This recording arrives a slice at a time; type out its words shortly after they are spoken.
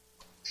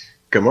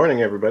Good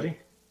morning, everybody.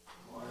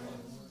 All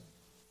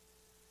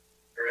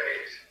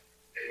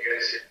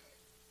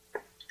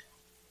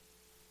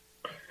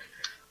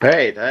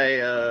right,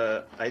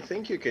 I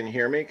think you can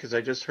hear me because I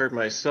just heard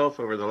myself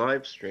over the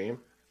live stream.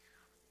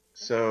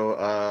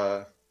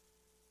 So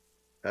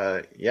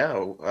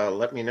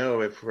let me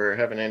know if we're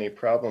having any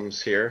problems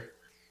here.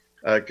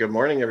 Good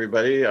morning,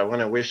 everybody. I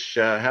want to wish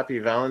happy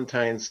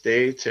Valentine's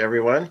Day to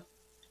everyone.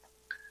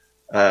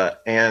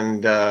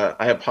 And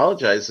I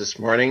apologize this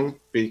morning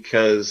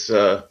because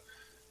the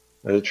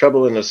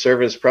trouble in the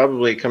service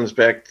probably comes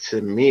back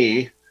to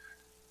me.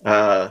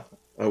 A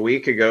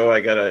week ago, I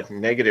got a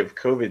negative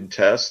COVID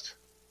test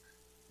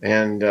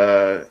and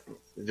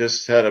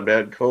just had a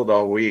bad cold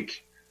all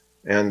week.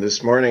 And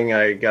this morning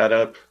I got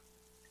up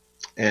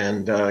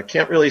and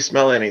can't really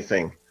smell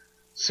anything.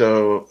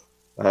 So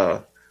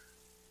I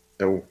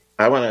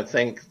want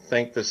to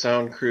thank the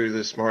sound crew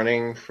this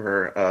morning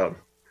for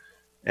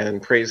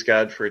and praise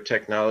God for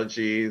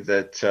technology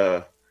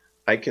that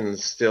I can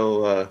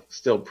still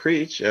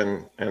preach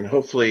and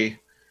hopefully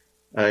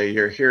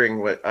you're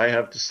hearing what I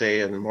have to say,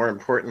 and more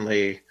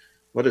importantly,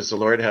 what does the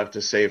Lord have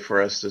to say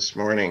for us this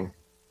morning?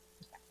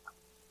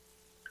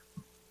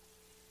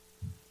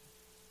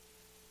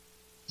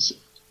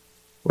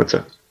 What's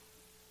up?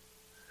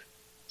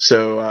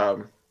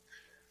 So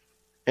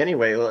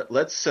anyway,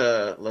 let's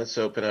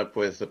open up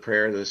with a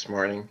prayer this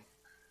morning.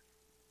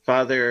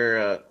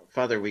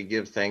 Father, we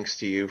give thanks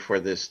to you for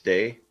this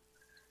day.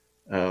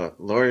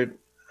 Lord,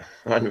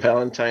 on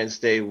Valentine's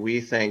Day, we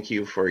thank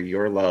you for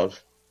your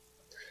love.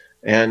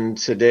 And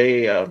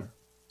today,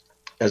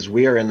 as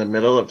we are in the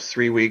middle of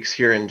 3 weeks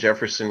here in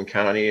Jefferson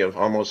County of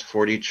almost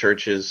 40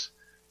 churches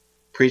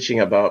preaching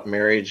about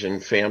marriage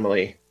and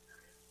family,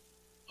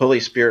 Holy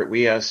Spirit,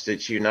 we ask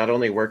that you not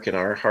only work in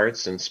our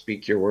hearts and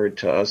speak your word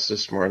to us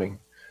this morning,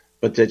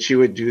 but that you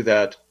would do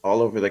that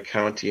all over the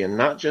county and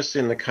not just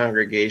in the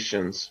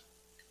congregations,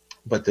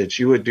 but that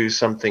you would do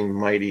something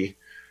mighty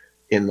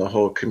in the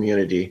whole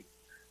community.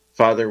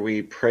 Father,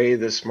 we pray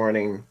this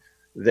morning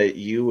that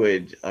you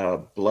would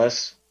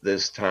bless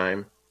this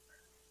time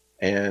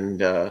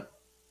and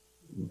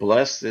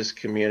bless this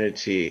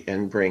community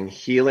and bring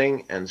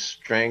healing and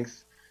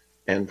strength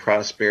and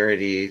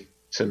prosperity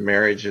to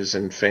marriages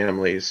and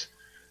families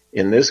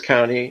in this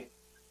county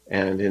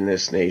and in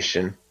this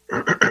nation.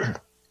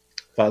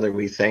 Father,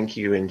 we thank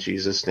you in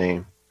Jesus'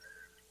 name.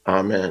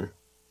 Amen.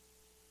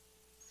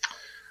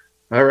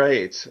 All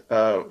right.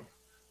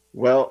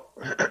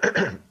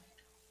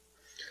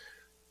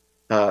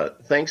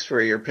 Thanks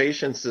for your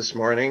patience this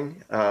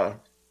morning.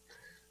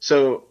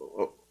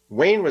 So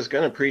Wayne was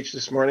going to preach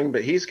this morning,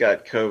 but he's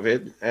got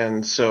COVID.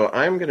 And so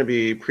I'm going to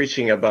be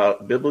preaching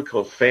about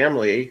biblical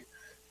family,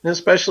 and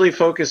especially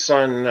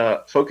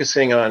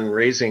focusing on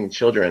raising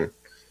children.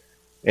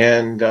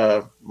 And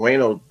Wayne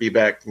will be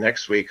back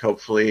next week,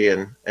 hopefully,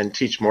 and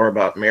teach more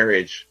about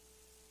marriage.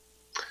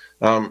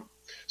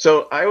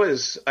 So I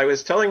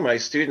was telling my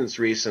students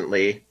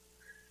recently,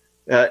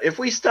 if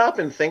we stop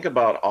and think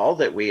about all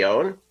that we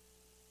own,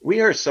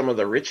 we are some of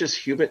the richest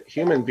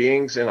human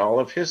beings in all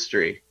of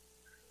history.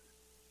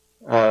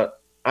 I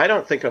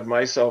don't think of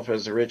myself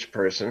as a rich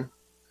person.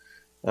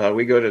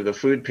 We go to the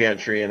food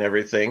pantry and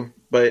everything,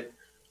 but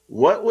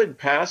what would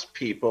past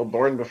people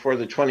born before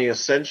the 20th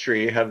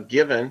century have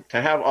given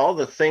to have all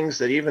the things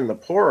that even the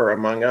poorer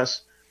among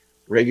us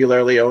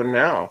regularly own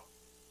now?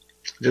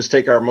 Just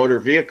take our motor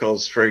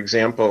vehicles, for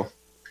example.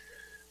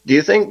 Do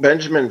you think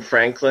Benjamin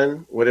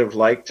Franklin would have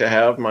liked to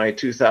have my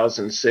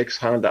 2006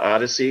 Honda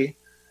Odyssey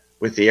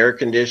with the air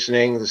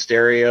conditioning, the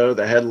stereo,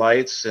 the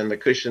headlights, and the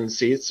cushioned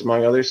seats,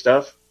 among other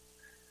stuff?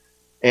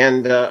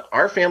 And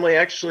our family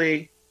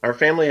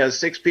has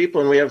 6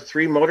 people, and we have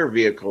 3 motor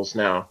vehicles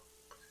now.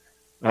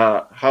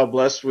 How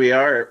blessed we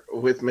are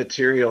with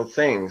material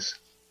things.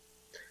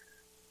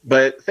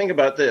 But think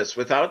about this.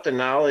 Without the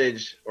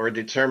knowledge or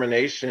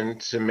determination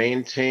to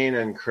maintain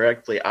and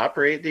correctly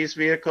operate these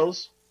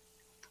vehicles,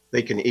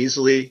 they can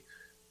easily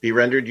be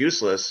rendered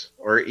useless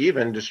or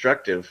even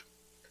destructive.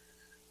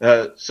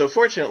 So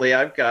fortunately,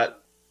 I've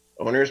got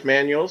owner's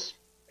manuals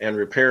and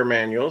repair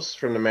manuals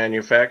from the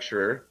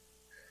manufacturer,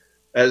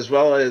 as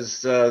well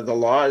as the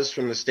laws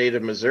from the state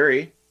of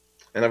Missouri.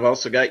 And I've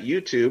also got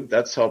YouTube,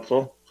 that's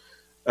helpful,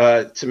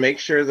 to make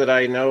sure that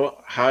I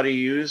know how to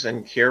use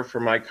and care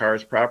for my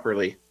cars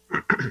properly.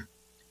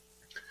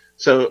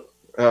 So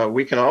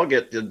we can all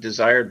get the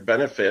desired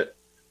benefit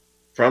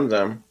from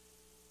them.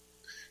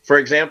 For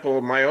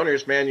example, my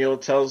owner's manual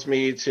tells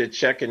me to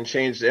check and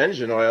change the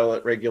engine oil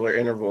at regular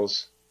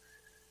intervals.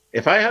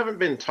 If I haven't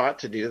been taught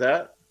to do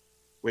that,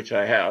 which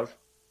I have,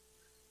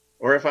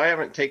 or if I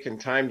haven't taken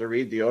time to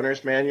read the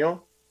owner's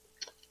manual,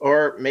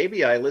 or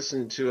maybe I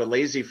listened to a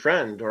lazy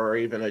friend or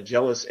even a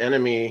jealous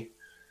enemy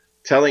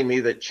telling me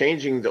that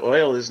changing the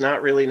oil is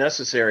not really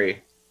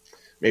necessary.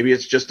 Maybe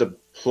it's just a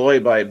ploy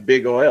by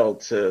Big Oil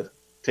to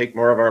take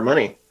more of our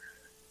money.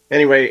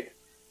 Anyway,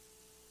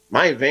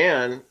 my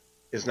van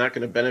is not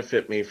going to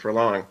benefit me for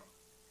long.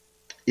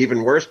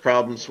 Even worse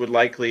problems would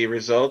likely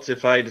result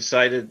if I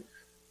decided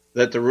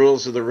that the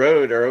rules of the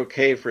road are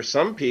okay for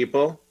some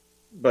people,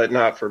 but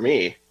not for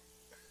me.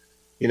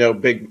 You know,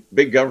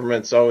 big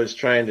government's always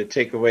trying to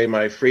take away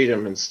my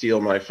freedom and steal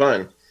my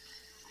fun.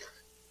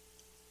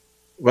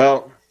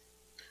 Well,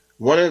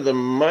 one of the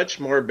much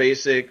more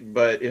basic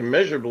but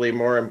immeasurably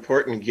more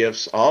important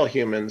gifts all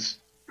humans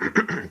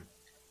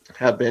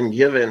have been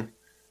given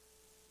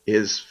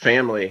is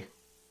family.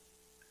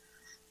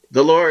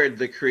 The Lord,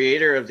 the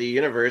creator of the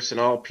universe and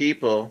all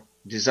people,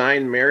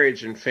 designed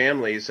marriage and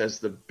families as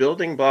the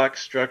building block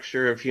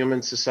structure of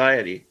human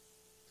society.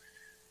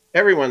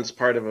 Everyone's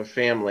part of a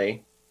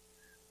family,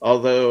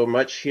 although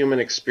much human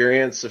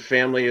experience of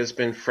family has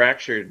been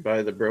fractured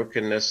by the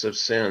brokenness of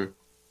sin.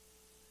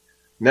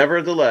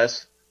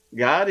 Nevertheless,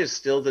 God is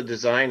still the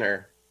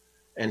designer,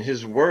 and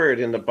his word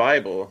in the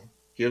Bible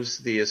gives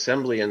the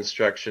assembly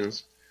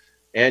instructions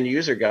and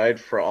user guide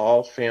for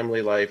all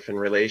family life and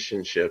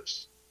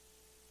relationships.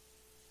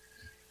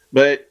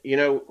 But, you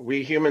know,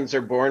 we humans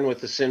are born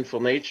with a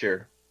sinful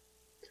nature,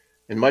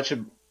 and much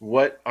of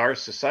what our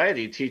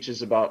society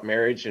teaches about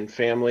marriage and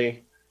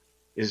family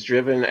is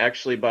driven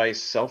actually by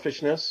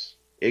selfishness,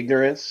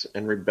 ignorance,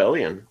 and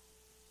rebellion.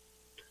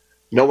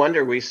 No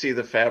wonder we see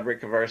the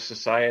fabric of our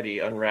society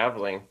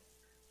unraveling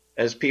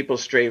as people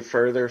stray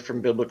further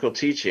from biblical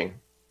teaching.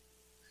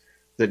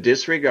 The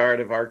disregard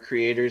of our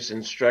Creator's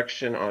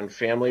instruction on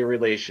family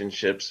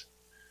relationships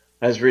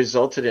has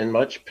resulted in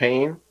much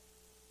pain,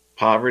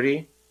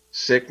 poverty,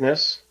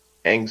 sickness,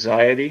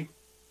 anxiety,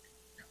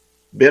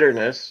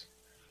 bitterness,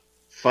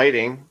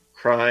 fighting,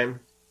 crime,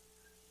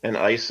 and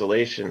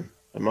isolation,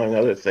 among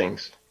other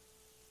things.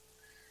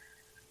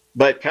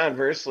 But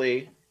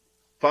conversely,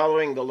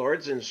 following the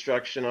Lord's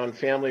instruction on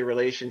family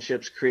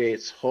relationships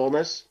creates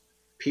wholeness,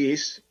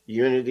 peace,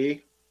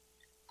 unity,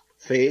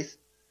 faith,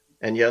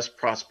 and yes,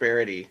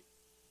 prosperity.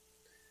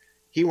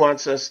 He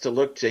wants us to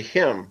look to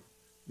him,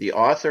 the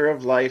author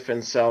of life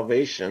and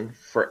salvation,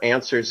 for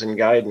answers and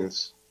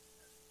guidance,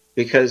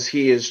 because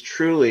he is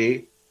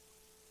truly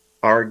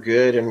our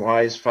good and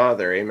wise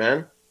Father.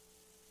 Amen?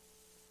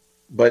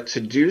 But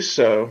to do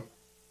so,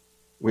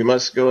 we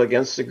must go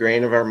against the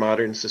grain of our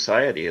modern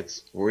society.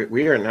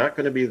 We are not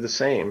going to be the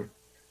same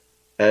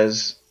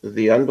as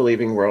the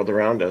unbelieving world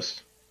around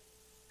us.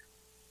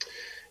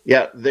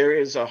 Yeah, there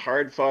is a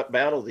hard-fought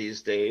battle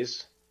these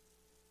days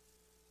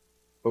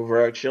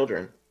over our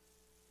children,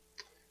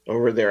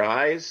 over their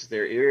eyes,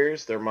 their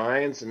ears, their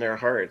minds, and their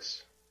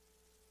hearts.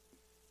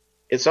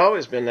 It's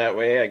always been that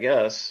way, I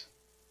guess,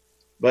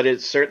 but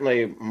it's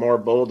certainly more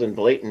bold and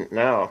blatant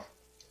now.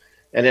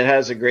 And it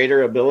has a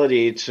greater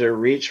ability to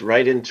reach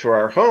right into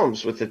our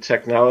homes with the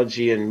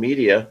technology and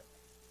media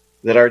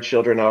that our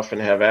children often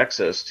have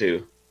access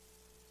to.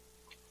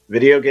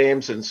 Video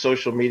games and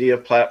social media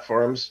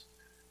platforms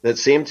that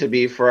seem to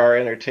be for our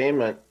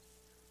entertainment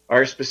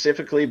are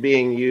specifically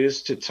being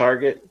used to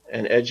target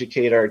and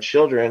educate our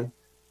children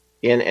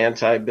in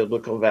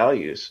anti-biblical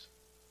values.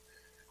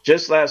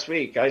 Just last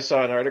week, I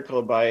saw an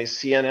article by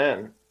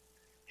CNN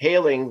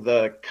hailing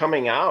the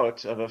coming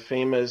out of a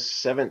famous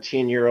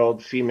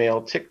 17-year-old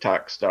female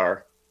TikTok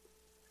star.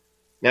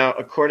 Now,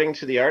 according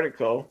to the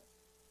article,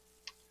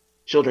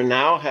 children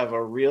now have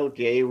a real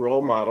gay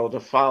role model to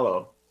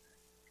follow,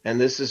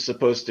 and this is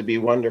supposed to be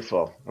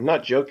wonderful. I'm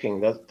not joking.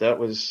 That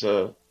was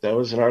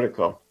an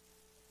article.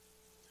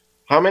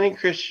 How many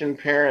Christian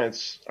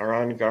parents are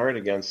on guard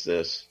against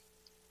this,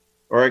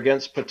 or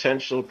against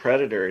potential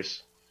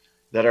predators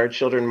that our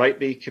children might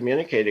be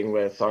communicating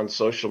with on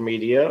social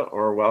media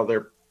or while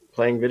they're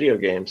playing video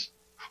games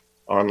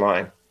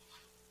online?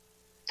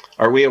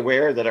 Are we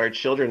aware that our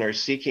children are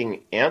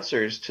seeking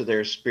answers to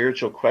their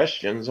spiritual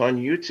questions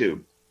on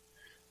YouTube?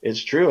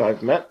 It's true.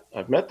 I've met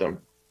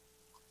them.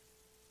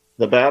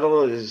 The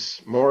battle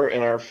is more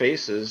in our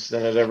faces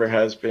than it ever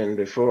has been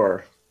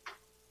before.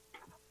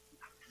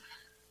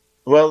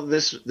 Well,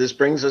 this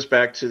brings us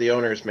back to the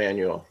owner's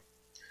manual.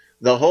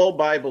 The whole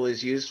Bible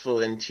is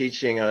useful in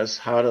teaching us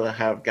how to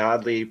have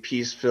godly,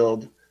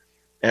 peace-filled,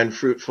 and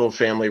fruitful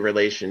family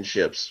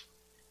relationships.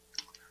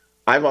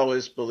 I've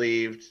always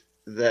believed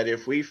that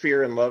if we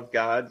fear and love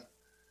God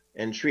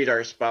and treat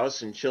our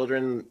spouse and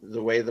children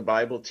the way the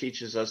Bible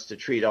teaches us to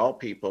treat all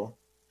people,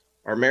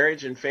 our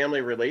marriage and family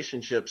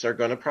relationships are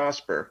going to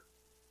prosper.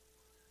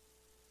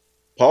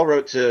 Paul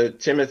wrote to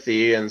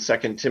Timothy in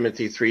 2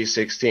 Timothy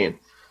 3:16,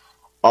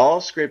 "All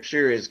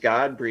scripture is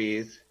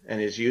God-breathed and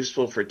is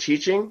useful for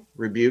teaching,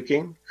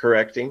 rebuking,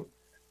 correcting,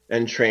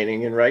 and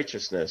training in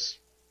righteousness."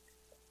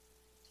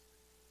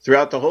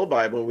 Throughout the whole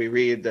Bible, we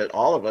read that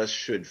all of us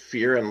should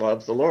fear and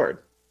love the Lord,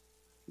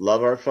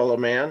 love our fellow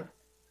man,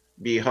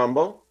 be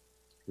humble,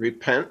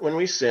 repent when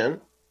we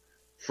sin,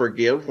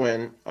 forgive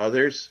when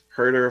others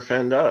hurt or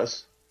offend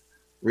us,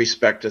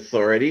 respect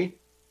authority,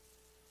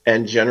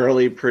 and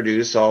generally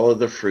produce all of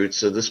the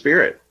fruits of the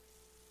Spirit.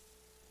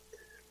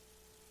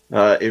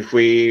 If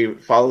we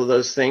follow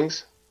those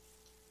things,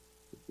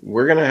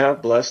 we're going to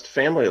have blessed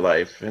family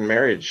life and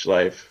marriage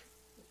life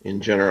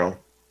in general.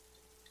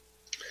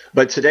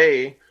 But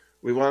today,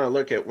 we want to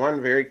look at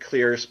one very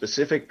clear,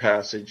 specific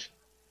passage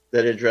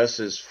that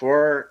addresses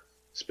four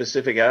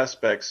specific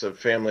aspects of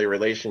family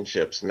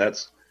relationships, and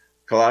that's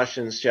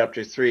Colossians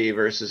chapter 3,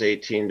 verses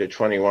 18 to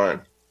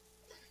 21.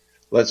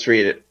 Let's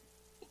read it.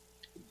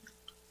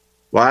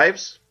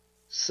 Wives,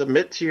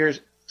 submit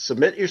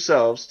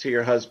yourselves to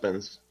your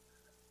husbands,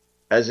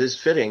 as is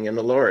fitting in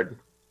the Lord.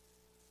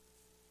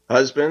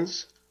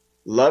 Husbands,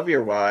 love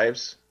your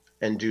wives,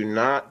 and do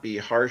not be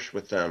harsh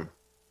with them.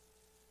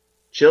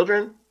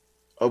 Children,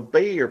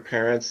 obey your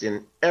parents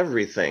in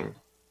everything,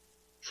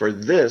 for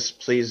this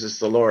pleases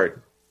the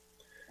Lord.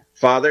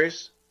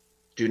 Fathers,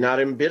 do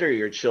not embitter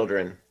your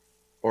children,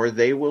 or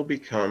they will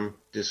become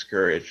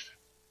discouraged.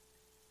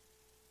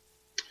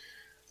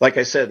 Like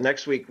I said,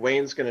 next week,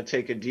 Wayne's going to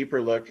take a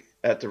deeper look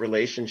at the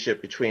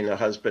relationship between a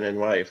husband and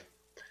wife.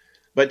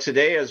 But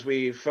today, as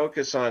we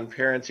focus on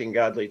parenting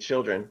godly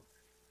children,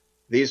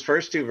 these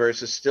first two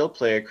verses still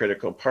play a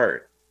critical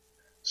part.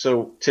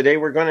 So today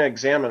we're going to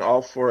examine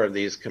all four of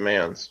these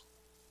commands.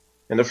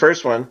 In the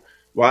first one,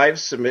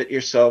 wives, submit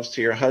yourselves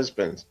to your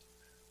husbands,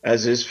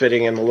 as is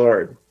fitting in the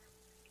Lord.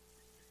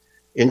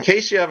 In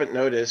case you haven't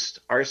noticed,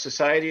 our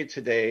society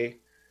today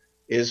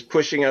is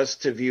pushing us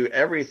to view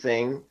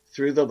everything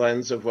through the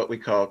lens of what we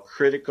call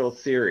critical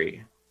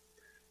theory.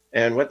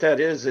 And what that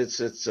is,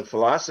 it's a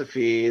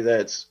philosophy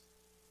that's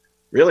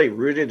really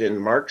rooted in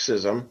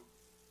Marxism.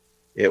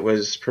 It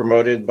was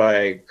promoted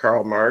by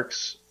Karl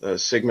Marx,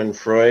 Sigmund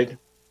Freud.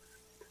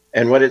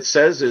 And what it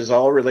says is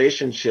all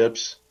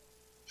relationships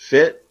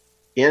fit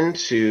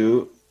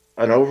into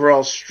an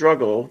overall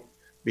struggle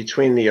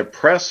between the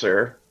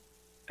oppressor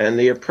and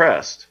the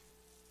oppressed.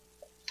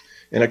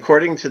 And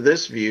according to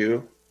this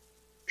view,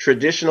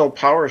 traditional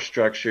power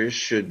structures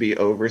should be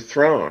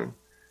overthrown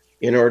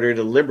in order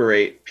to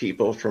liberate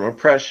people from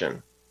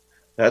oppression.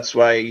 That's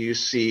why you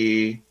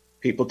see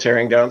people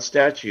tearing down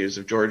statues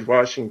of George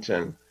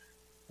Washington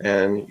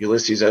and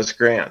Ulysses S.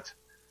 Grant.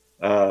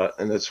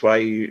 And that's why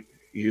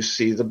you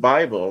see the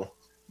Bible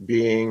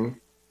being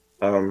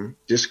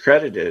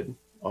discredited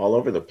all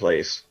over the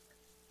place.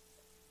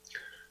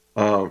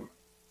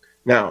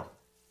 Now,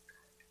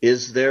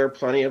 is there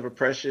plenty of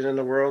oppression in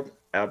the world?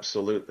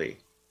 Absolutely.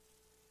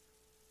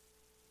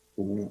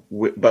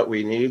 But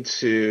we need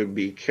to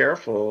be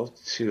careful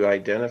to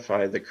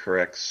identify the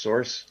correct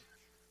source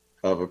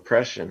of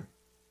oppression.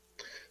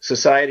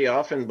 Society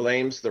often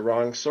blames the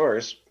wrong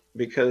source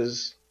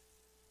because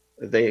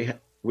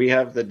we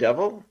have the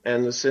devil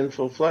and the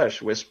sinful flesh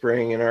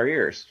whispering in our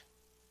ears.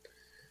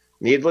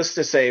 Needless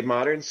to say,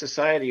 modern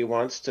society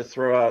wants to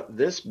throw out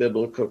this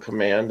biblical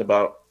command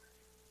about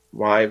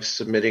wives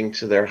submitting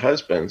to their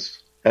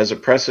husbands as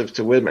oppressive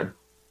to women.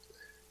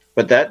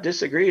 But that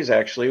disagrees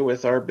actually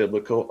with our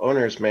biblical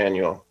owner's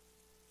manual.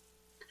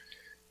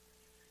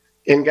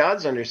 In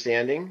God's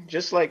understanding,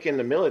 just like in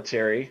the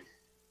military,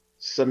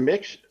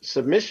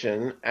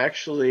 submission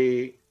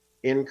actually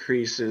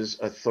increases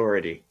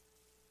authority.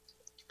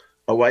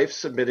 A wife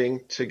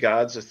submitting to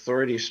God's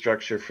authority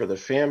structure for the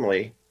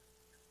family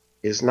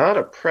is not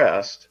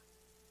oppressed,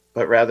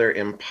 but rather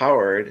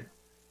empowered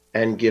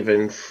and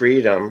given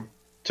freedom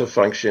to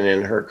function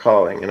in her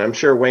calling. And I'm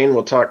sure Wayne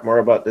will talk more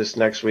about this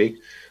next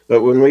week.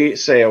 But when we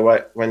say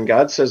when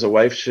God says a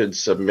wife should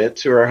submit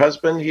to her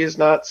husband, he is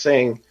not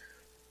saying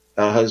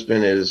a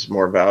husband is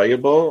more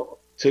valuable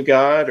to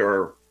God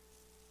or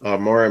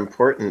more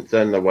important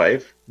than the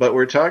wife, but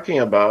we're talking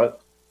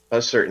about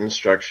a certain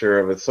structure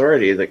of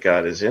authority that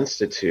God has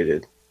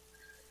instituted.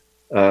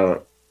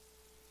 When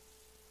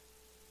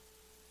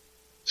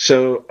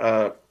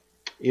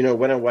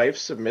a wife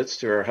submits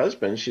to her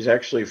husband, she's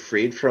actually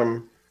freed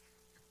from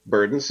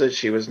burdens that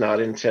she was not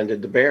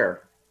intended to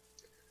bear.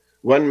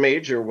 One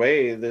major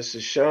way this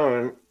is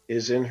shown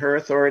is in her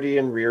authority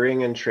in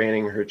rearing and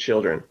training her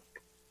children.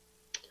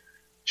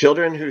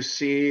 Children who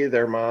see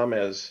their mom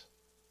as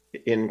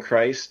in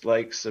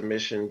Christ-like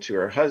submission to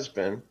her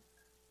husband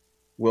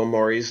will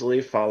more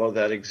easily follow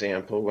that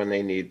example when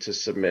they need to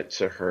submit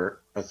to her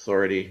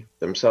authority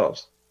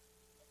themselves.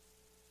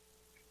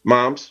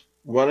 Moms,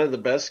 one of the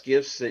best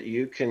gifts that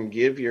you can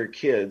give your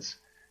kids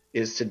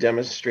is to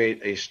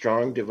demonstrate a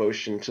strong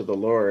devotion to the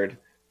Lord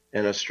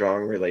and a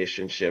strong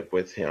relationship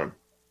with him.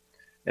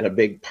 And a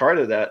big part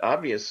of that,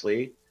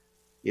 obviously,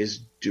 is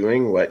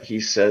doing what he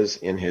says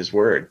in his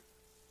word.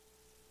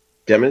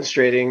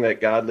 Demonstrating that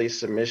godly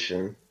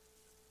submission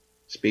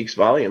speaks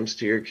volumes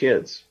to your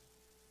kids.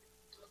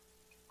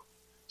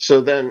 So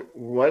then,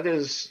 what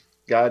does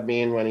God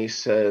mean when he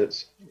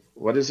says,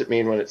 what does it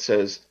mean when it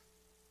says,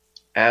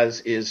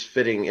 as is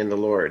fitting in the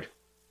Lord?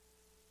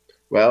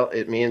 Well,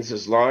 it means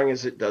as long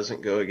as it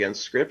doesn't go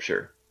against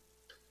Scripture.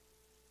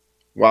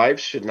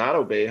 Wives should not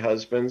obey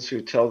husbands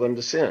who tell them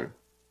to sin.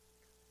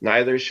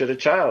 Neither should a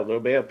child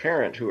obey a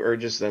parent who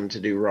urges them to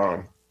do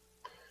wrong.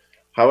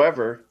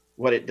 However,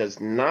 what it does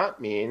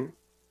not mean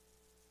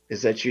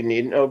is that you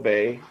needn't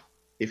obey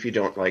if you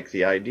don't like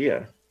the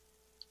idea,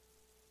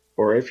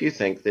 or if you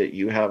think that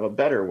you have a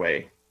better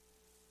way.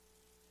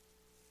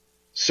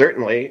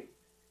 Certainly,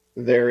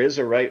 there is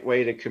a right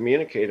way to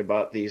communicate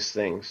about these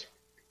things,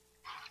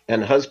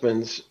 and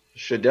husbands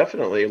should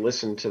definitely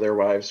listen to their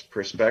wives'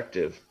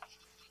 perspective.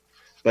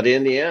 But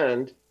in the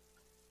end,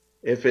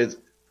 if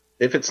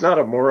it's not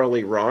a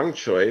morally wrong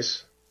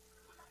choice,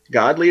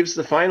 God leaves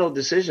the final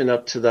decision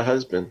up to the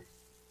husband.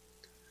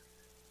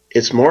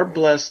 It's more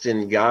blessed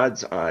in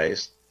God's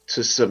eyes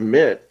to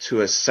submit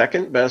to a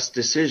second best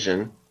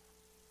decision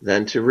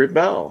than to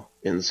rebel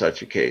in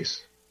such a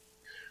case.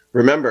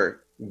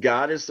 Remember,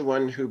 God is the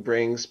one who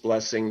brings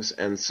blessings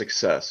and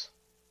success.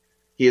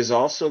 He is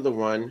also the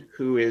one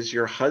who is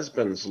your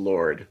husband's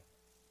Lord.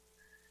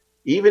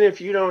 Even if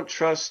you don't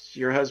trust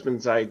your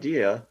husband's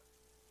idea,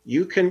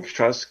 you can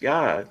trust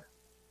God.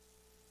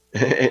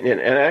 And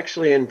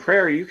actually in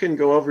prayer, you can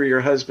go over your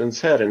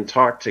husband's head and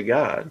talk to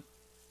God,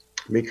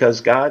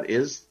 because God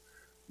is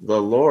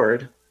the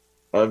Lord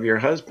of your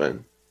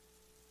husband.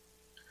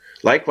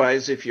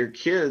 Likewise, if your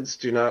kids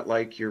do not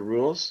like your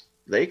rules,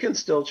 they can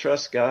still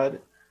trust God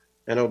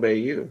and obey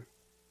you.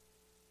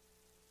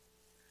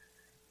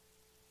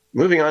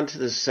 Moving on to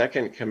the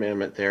second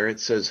commandment there, it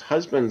says,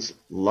 husbands,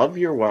 love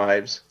your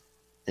wives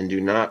and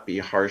do not be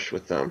harsh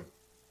with them.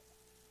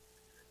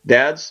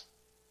 Dads,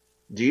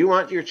 do you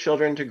want your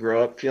children to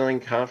grow up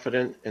feeling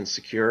confident and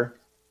secure?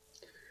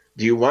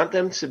 Do you want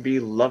them to be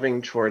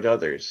loving toward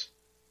others?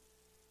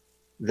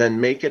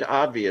 Then make it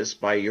obvious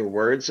by your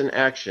words and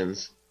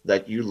actions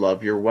that you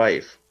love your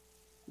wife,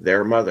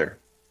 their mother.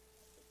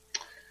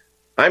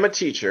 I'm a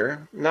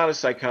teacher, not a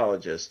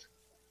psychologist,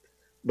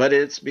 but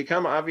it's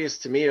become obvious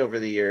to me over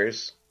the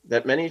years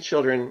that many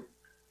children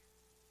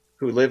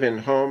who live in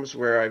homes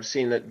where I've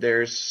seen that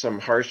there's some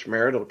harsh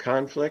marital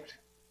conflict,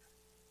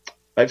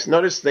 I've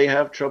noticed they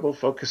have trouble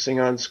focusing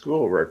on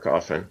schoolwork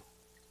often,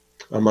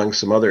 among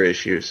some other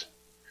issues.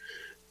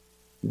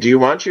 Do you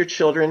want your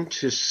children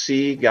to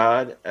see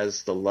God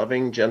as the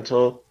loving,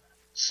 gentle,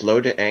 slow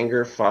to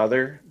anger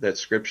Father that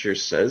Scripture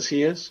says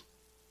he is?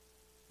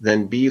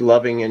 Then be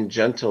loving and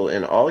gentle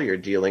in all your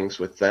dealings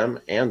with them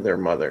and their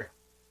mother.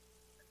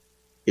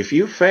 If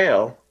you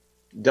fail,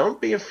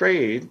 don't be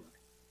afraid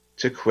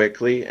to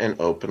quickly and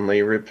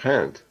openly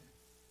repent.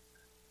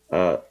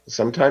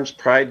 Sometimes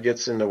pride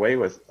gets in the way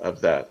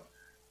of that.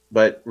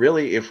 But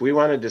really, if we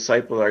want to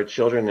disciple our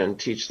children and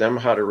teach them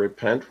how to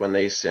repent when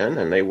they sin,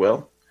 and they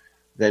will,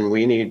 then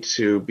we need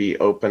to be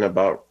open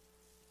about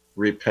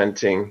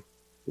repenting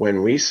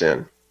when we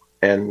sin,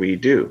 and we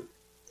do.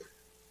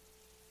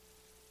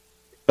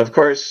 Of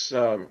course,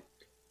 what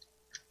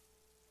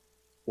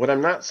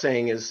I'm not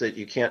saying is that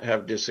you can't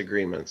have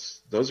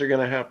disagreements. Those are going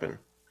to happen.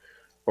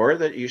 Or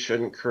that you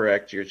shouldn't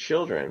correct your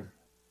children.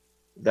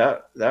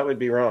 That would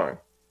be wrong.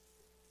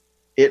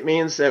 It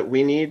means that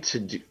we need to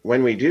do,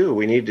 when we do,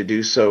 we need to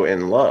do so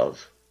in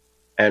love,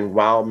 and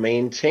while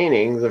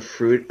maintaining the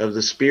fruit of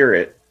the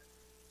Spirit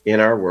in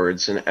our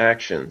words and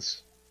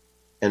actions.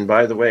 And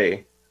by the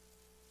way,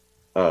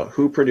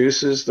 who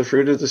produces the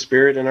fruit of the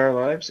Spirit in our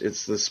lives?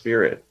 It's the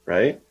Spirit,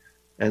 right?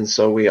 And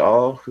so we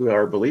all who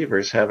are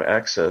believers have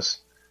access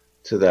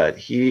to that.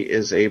 He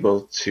is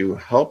able to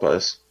help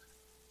us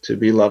to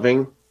be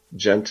loving,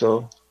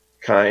 gentle,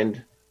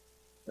 kind,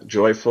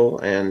 joyful,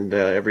 and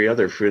every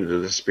other fruit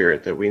of the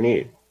Spirit that we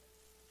need.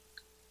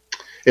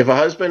 If a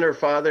husband or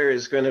father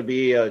is going to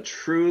be a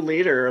true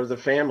leader of the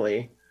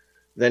family,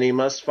 then he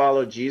must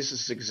follow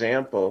Jesus'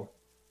 example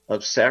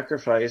of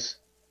sacrifice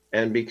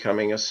and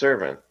becoming a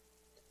servant.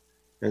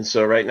 And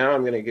so right now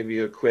I'm going to give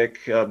you a quick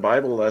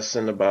Bible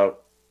lesson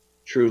about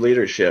true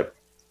leadership.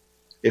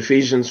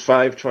 Ephesians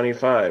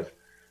 5:25.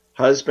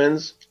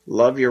 Husbands,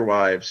 love your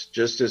wives,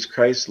 just as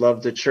Christ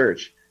loved the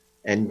church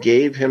and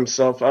gave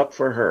himself up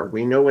for her.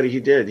 We know what he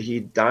did. He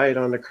died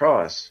on the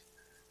cross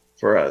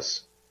for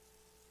us.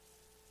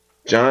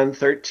 John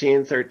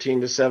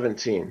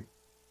 13:13-17.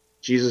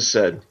 Jesus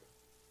said,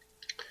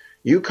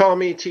 "You call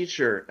me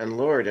teacher and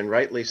Lord, and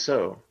rightly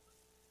so,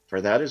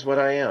 for that is what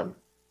I am.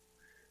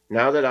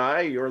 Now that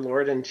I, your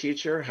Lord and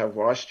teacher, have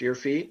washed your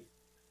feet,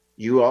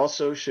 you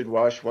also should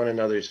wash one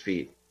another's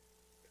feet.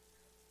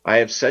 I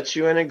have set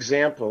you an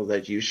example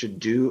that you should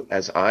do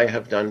as I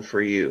have done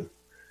for you.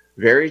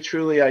 Very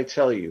truly I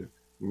tell you,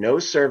 no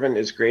servant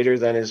is greater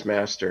than his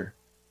master,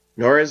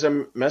 nor is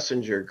a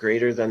messenger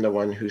greater than the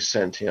one who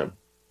sent him.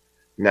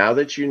 Now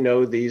that you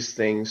know these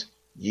things,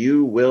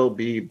 you will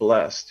be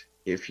blessed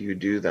if you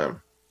do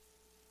them."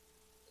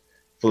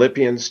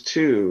 Philippians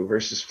 2,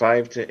 verses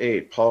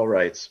 5-8, Paul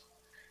writes,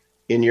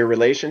 "In your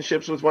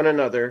relationships with one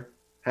another,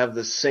 have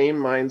the same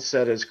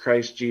mindset as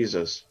Christ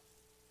Jesus,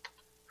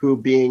 who,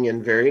 being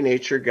in very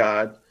nature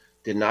God,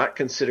 did not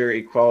consider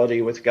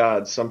equality with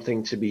God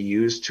something to be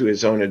used to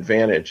his own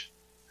advantage.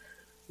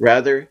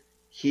 Rather,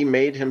 he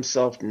made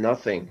himself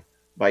nothing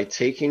by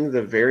taking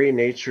the very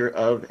nature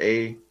of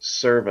a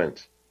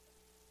servant,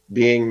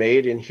 being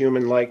made in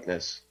human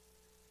likeness,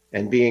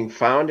 and being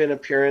found in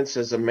appearance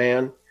as a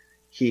man,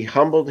 he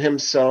humbled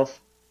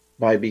himself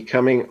by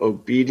becoming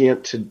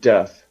obedient to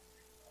death,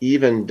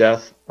 even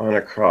death on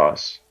a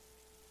cross."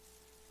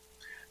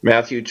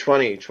 Matthew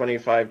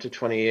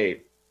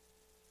 20:25-28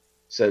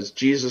 says,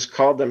 Jesus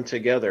called them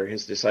together,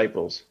 his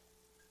disciples,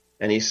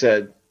 and he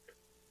said,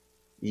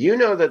 "You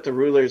know that the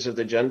rulers of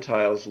the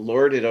Gentiles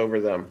lord it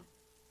over them,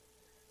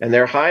 and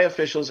their high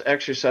officials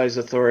exercise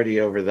authority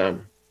over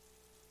them.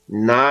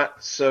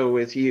 Not so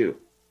with you.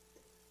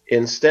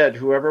 Instead,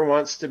 whoever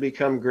wants to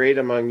become great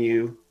among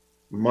you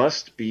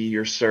must be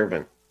your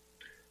servant,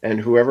 and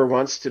whoever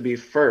wants to be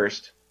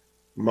first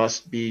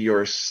must be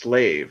your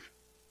slave.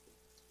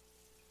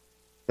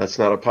 That's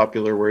not a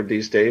popular word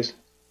these days.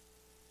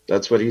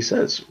 That's what he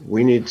says.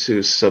 We need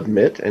to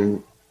submit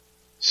and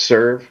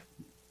serve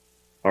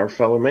our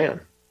fellow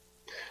man.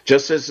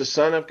 Just as the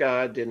Son of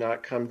God did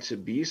not come to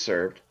be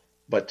served,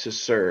 but to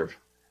serve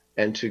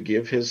and to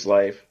give his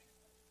life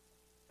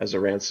as a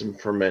ransom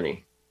for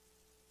many.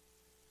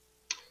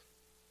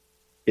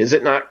 Is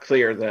it not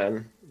clear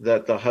then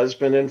that the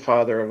husband and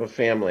father of a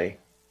family,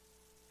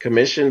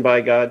 commissioned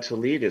by God to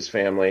lead his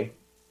family,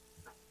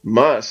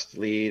 must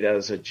lead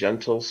as a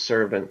gentle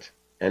servant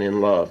and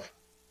in love?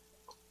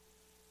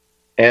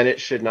 And it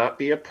should not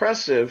be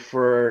oppressive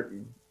for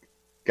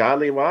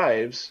godly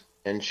wives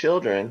and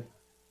children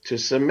to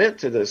submit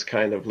to this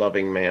kind of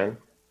loving man,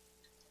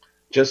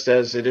 just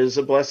as it is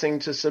a blessing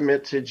to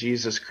submit to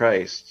Jesus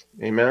Christ.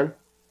 Amen?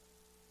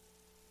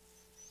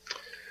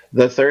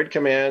 The third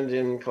command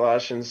in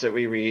Colossians that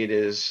we read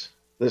is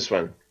this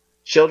one.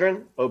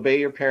 Children, obey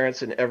your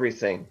parents in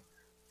everything,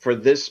 for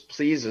this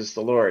pleases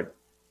the Lord.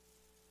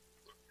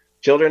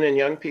 Children and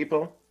young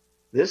people,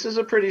 this is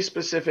a pretty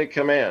specific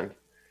command,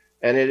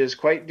 and it is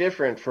quite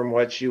different from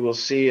what you will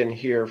see and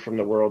hear from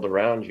the world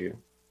around you.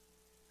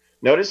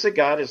 Notice that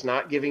God is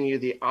not giving you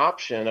the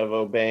option of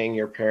obeying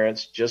your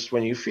parents just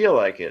when you feel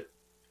like it,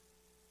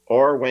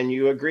 or when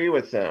you agree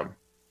with them,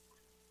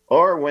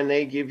 or when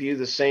they give you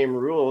the same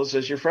rules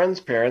as your friends'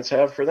 parents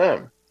have for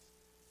them.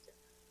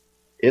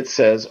 It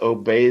says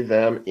obey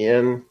them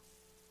in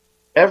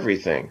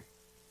everything.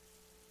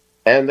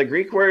 And the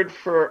Greek word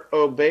for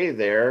obey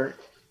there,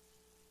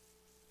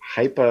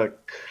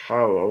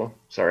 hypakao,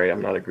 sorry,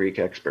 I'm not a Greek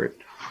expert.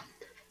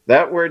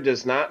 That word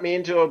does not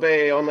mean to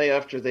obey only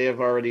after they have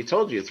already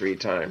told you 3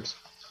 times.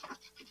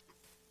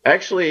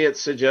 Actually, it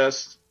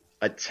suggests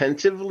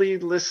attentively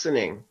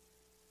listening.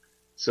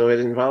 So it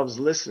involves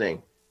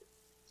listening.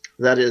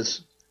 That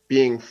is,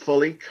 being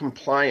fully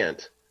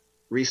compliant,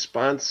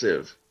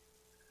 responsive.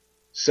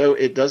 So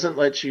it doesn't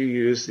let you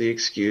use the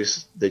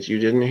excuse that you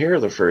didn't hear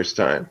the first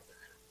time.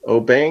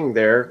 Obeying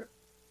there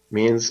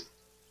means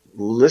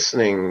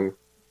listening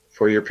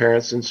for your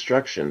parents'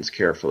 instructions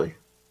carefully.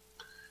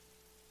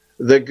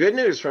 The good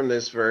news from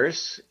this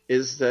verse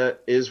is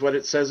what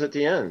it says at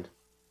the end.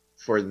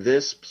 For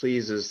this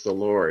pleases the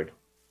Lord.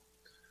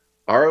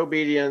 Our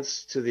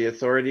obedience to the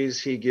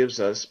authorities he gives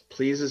us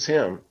pleases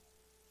him,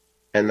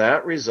 and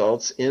that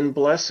results in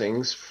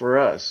blessings for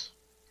us.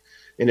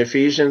 In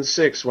Ephesians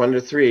 6,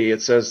 1-3,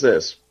 it says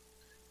this,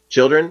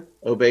 Children,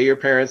 obey your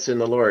parents in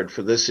the Lord,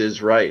 for this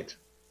is right.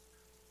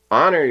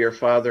 Honor your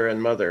father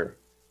and mother,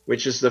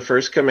 which is the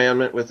first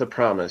commandment with a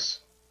promise,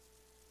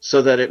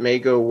 so that it may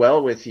go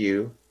well with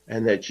you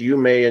and that you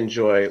may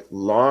enjoy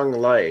long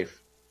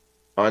life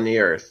on the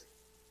earth.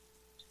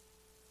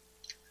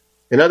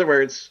 In other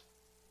words,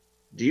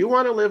 do you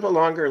want to live a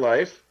longer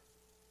life?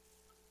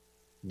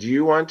 Do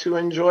you want to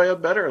enjoy a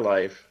better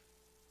life?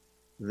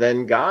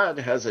 Then God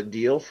has a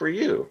deal for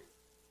you.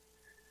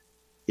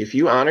 If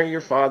you honor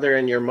your father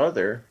and your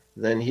mother,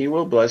 then he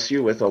will bless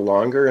you with a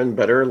longer and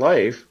better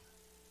life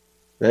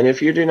than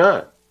if you do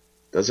not.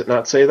 Does it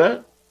not say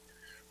that?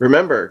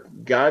 Remember,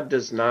 God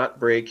does not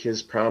break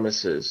his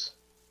promises.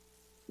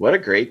 What a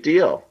great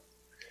deal.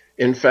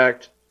 In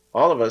fact,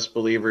 all of us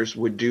believers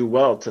would do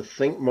well to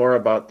think more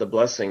about the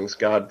blessings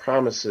God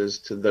promises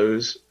to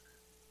those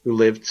who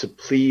live to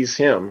please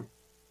him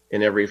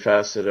in every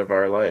facet of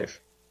our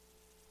life.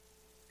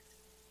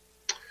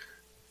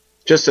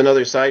 Just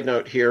another side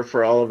note here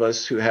for all of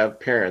us who have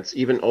parents,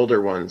 even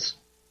older ones.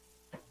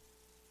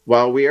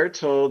 While we are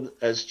told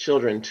as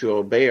children to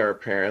obey our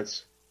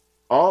parents,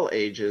 all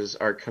ages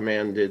are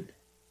commanded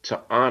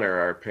to honor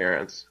our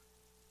parents.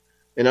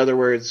 In other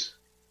words,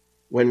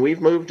 when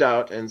we've moved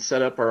out and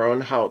set up our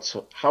own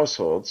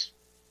households,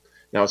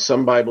 now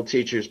some Bible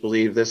teachers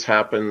believe this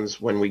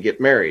happens when we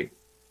get married,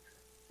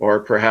 or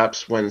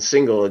perhaps when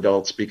single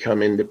adults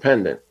become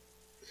independent.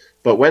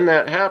 But when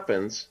that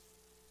happens,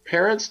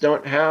 parents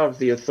don't have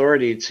the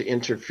authority to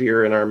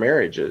interfere in our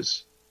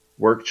marriages,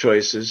 work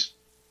choices,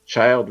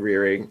 child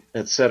rearing,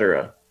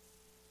 etc.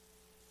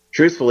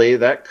 Truthfully,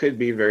 that could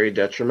be very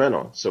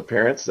detrimental. So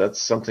parents, that's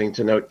something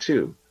to note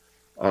too.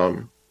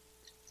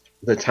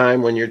 The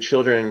time when your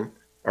children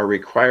are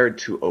required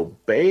to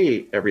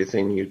obey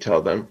everything you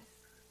tell them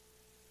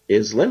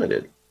is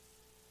limited.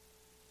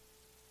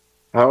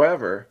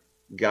 However,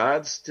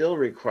 God still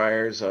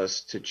requires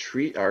us to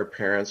treat our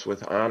parents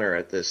with honor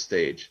at this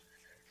stage,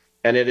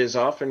 and it is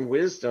often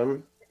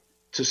wisdom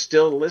to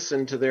still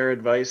listen to their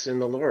advice in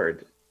the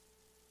Lord,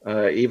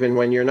 even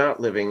when you're not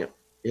living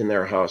in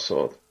their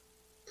household.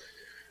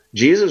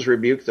 Jesus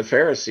rebuked the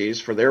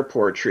Pharisees for their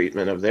poor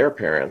treatment of their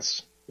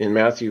parents in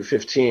Matthew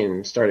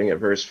 15, starting at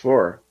verse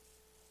 4.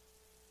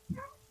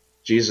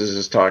 Jesus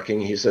is talking.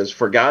 He says,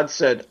 For God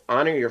said,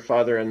 honor your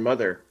father and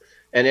mother,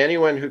 and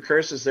anyone who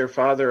curses their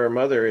father or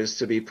mother is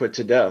to be put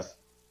to death.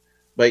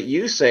 But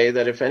you say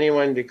that if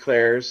anyone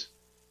declares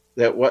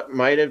that what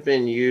might have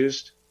been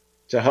used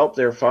to help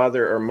their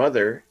father or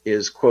mother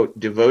is, quote,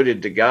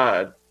 devoted to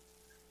God,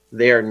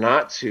 they are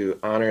not to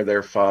honor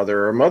their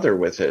father or mother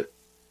with it.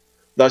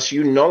 Thus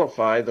you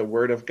nullify the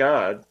word of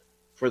God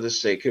for the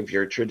sake of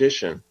your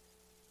tradition.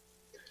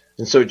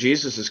 And so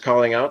Jesus is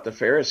calling out the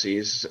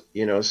Pharisees,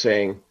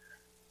 saying,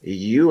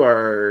 you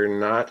are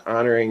not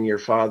honoring your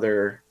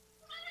father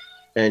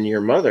and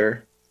your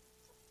mother,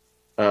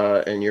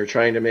 and you're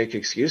trying to make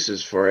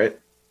excuses for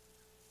it,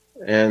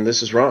 and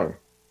this is wrong.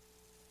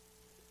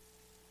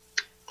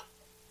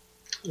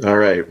 All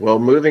right, well,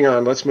 moving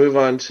on, let's move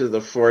on to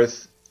the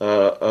fourth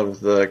of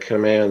the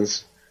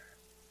commands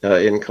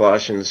in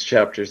Colossians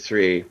chapter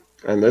 3.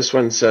 And this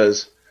one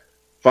says,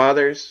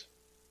 fathers,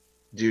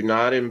 do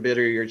not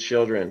embitter your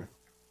children,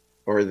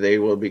 or they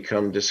will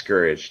become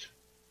discouraged.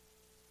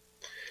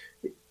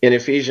 In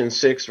Ephesians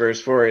 6,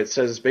 verse 4, it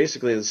says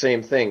basically the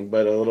same thing,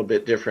 but a little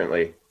bit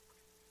differently.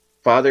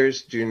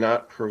 Fathers, do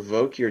not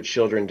provoke your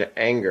children to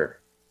anger.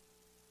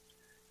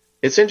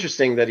 It's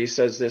interesting that he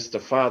says this to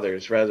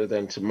fathers rather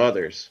than to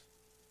mothers.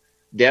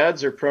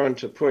 Dads are prone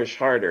to push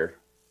harder.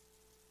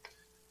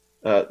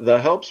 The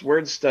Helps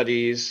Word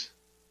Studies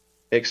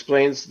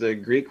explains the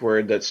Greek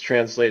word that's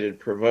translated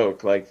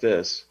provoke like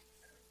this.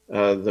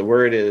 The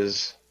word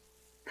is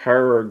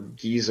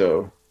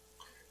parorgizo,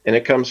 and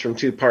it comes from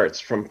two parts.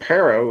 From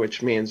paro,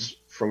 which means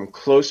from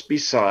close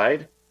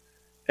beside,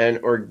 and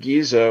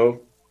orgizo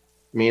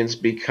means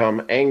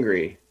become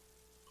angry.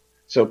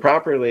 So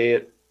properly,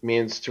 it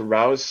means to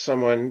rouse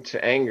someone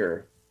to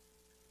anger,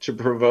 to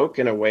provoke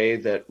in a way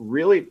that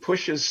really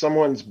pushes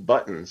someone's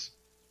buttons.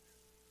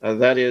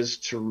 That is,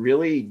 to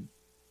really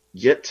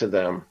get to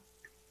them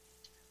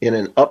in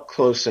an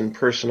up-close and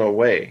personal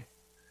way,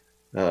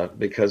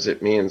 because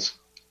it means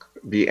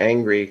be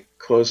angry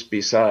close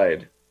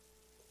beside.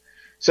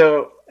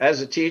 So,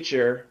 as a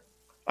teacher,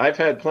 I've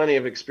had plenty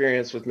of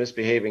experience with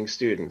misbehaving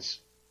students,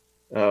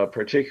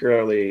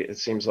 particularly, it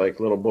seems like,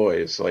 little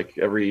boys. Like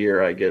every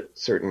year I get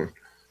certain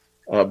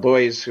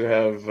boys who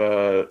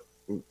have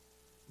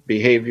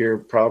behavior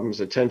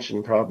problems,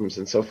 attention problems,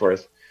 and so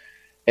forth.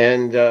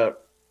 And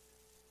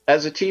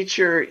as a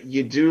teacher,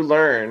 you do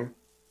learn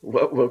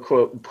what will,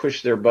 quote,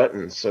 push their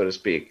buttons, so to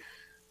speak.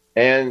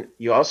 And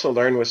you also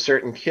learn with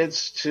certain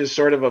kids to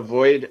sort of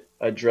avoid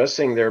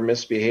addressing their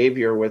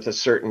misbehavior with a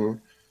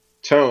certain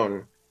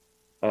tone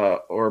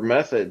or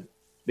method,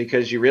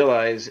 because you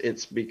realize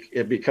it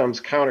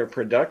becomes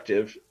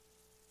counterproductive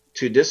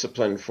to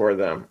discipline for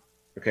them.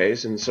 Okay,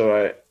 and so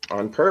I,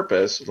 on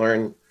purpose,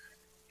 learn,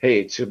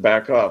 hey, to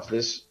back off.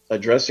 This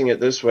addressing it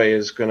this way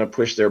is going to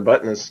push their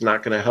button. It's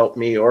not going to help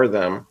me or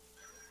them.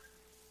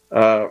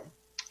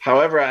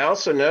 However, I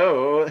also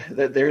know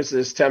that there's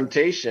this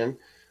temptation,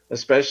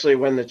 especially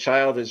when the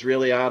child is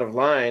really out of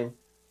line,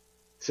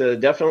 to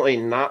definitely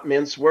not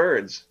mince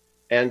words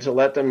and to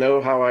let them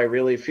know how I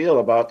really feel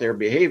about their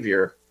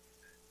behavior.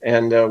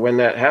 And when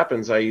that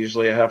happens, I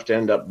usually have to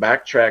end up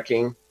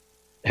backtracking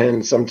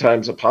and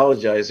sometimes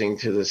apologizing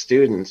to the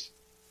students.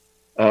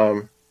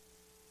 Now,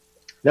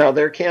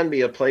 there can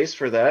be a place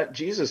for that.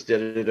 Jesus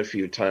did it a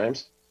few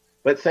times.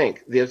 But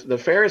think, the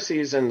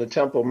Pharisees and the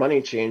temple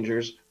money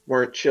changers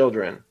weren't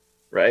children,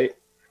 right?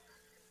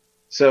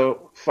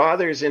 So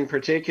fathers in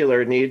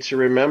particular need to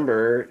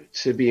remember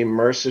to be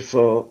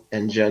merciful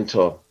and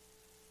gentle.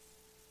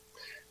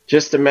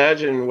 Just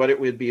imagine what it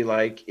would be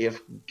like if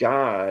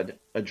God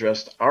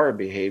addressed our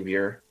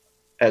behavior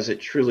as it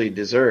truly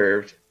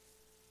deserved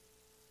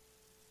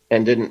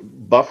and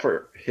didn't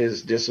buffer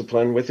his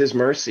discipline with his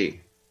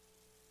mercy.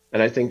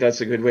 And I think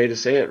that's a good way to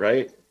say it,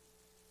 right?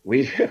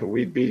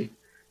 We'd be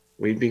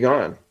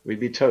gone. We'd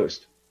be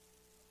toast.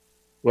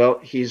 Well,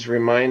 he's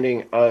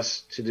reminding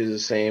us to do the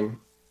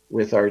same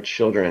with our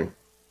children.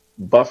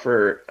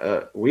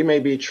 Buffer, we may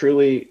be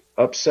truly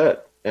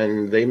upset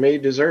and they may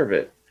deserve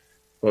it,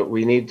 but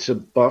we need to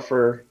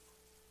buffer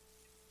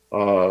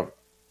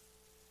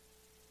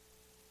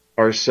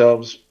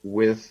ourselves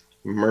with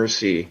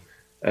mercy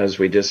as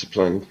we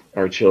discipline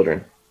our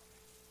children.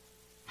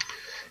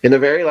 In the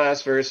very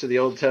last verse of the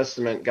Old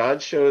Testament,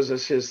 God shows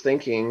us his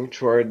thinking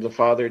toward the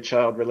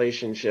father-child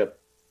relationship.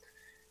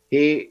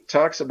 He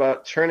talks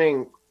about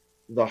turning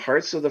the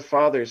hearts of the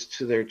fathers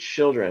to their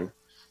children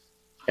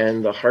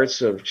and the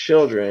hearts of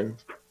children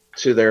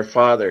to their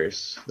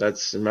fathers.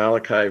 That's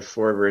Malachi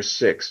 4, verse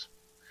 6.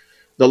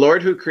 The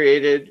Lord who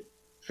created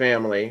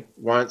family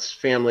wants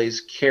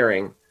families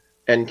caring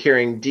and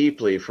caring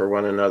deeply for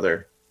one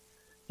another.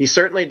 He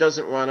certainly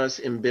doesn't want us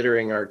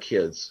embittering our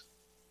kids.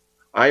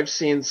 I've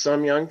seen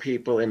some young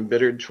people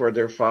embittered toward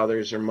their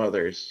fathers or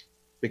mothers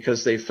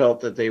because they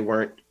felt that they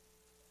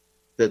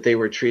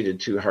were treated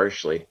too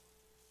harshly.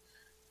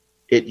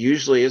 It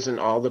usually isn't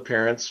all the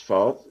parents'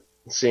 fault,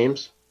 it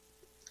seems,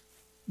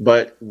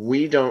 but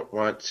we don't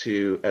want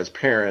to, as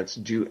parents,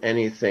 do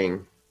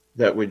anything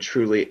that would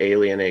truly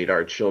alienate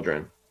our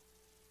children.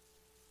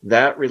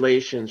 That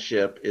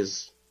relationship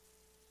is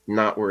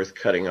not worth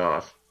cutting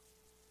off,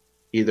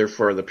 either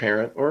for the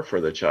parent or for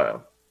the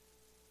child.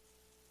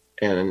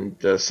 And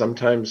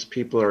sometimes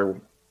people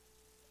are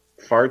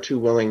far too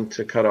willing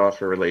to cut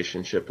off a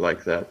relationship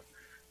like that.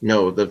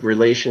 No, the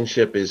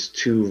relationship is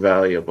too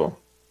valuable.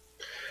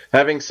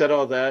 Having said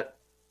all that,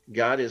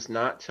 God is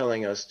not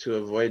telling us to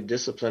avoid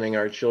disciplining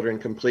our children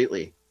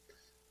completely,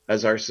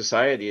 as our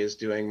society is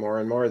doing more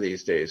and more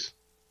these days.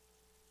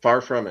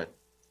 Far from it.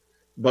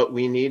 But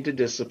we need to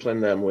discipline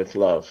them with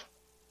love.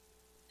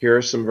 Here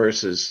are some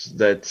verses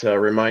that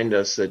remind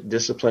us that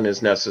discipline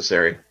is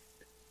necessary.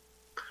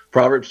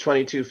 Proverbs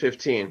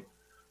 22:15.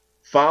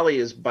 Folly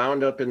is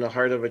bound up in the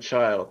heart of a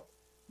child,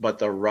 but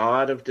the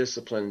rod of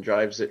discipline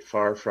drives it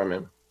far from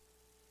him.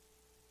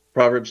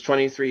 Proverbs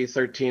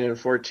 23:13 and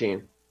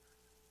 14.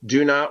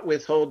 Do not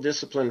withhold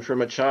discipline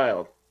from a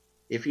child.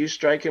 If you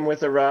strike him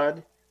with a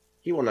rod,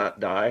 he will not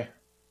die.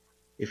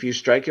 If you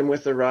strike him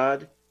with a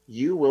rod,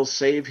 you will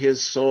save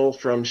his soul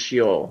from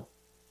Sheol.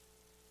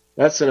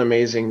 That's an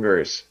amazing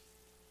verse.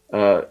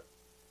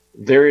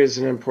 There is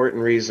an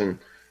important reason.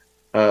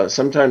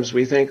 Sometimes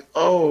we think,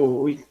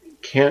 we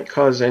can't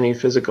cause any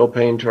physical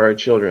pain to our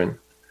children.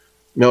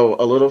 No,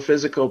 a little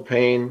physical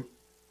pain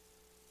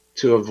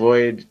to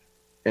avoid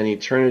an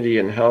eternity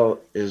in hell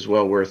is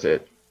well worth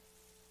it.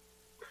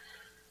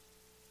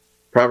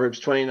 Proverbs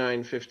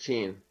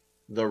 29:15.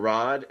 The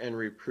rod and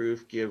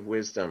reproof give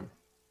wisdom,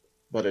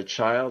 but a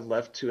child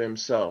left to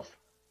himself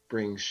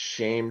brings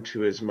shame to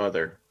his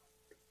mother.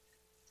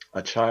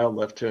 A child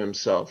left to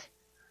himself.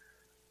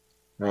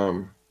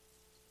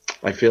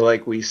 I feel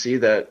like we see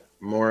that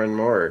more and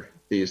more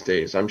these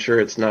days. I'm sure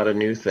it's not a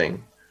new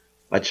thing.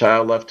 A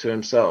child left to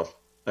himself.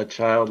 A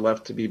child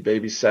left to be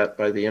babysat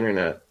by the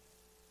internet.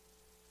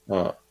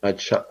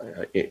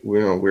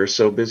 We're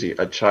so busy.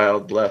 A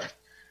child left.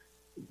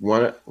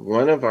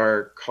 One of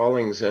our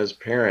callings as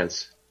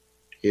parents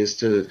is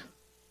to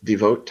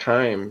devote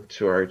time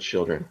to our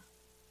children.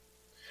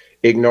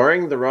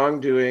 Ignoring the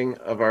wrongdoing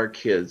of our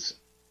kids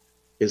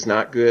is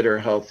not good or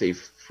healthy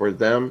for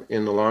them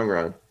in the long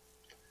run.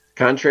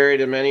 Contrary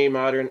to many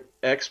modern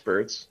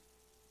experts,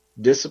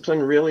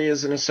 discipline really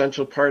is an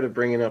essential part of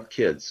bringing up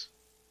kids.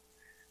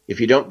 If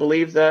you don't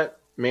believe that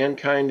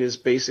mankind is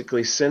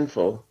basically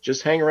sinful,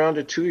 just hang around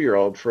a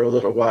 2-year-old for a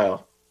little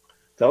while.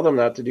 Tell them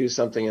not to do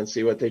something and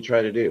see what they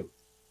try to do.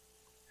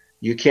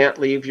 You can't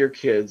leave your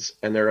kids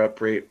and their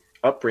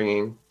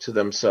upbringing to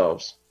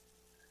themselves.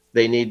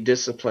 They need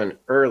discipline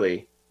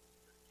early,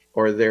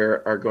 or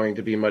there are going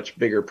to be much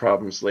bigger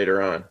problems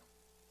later on.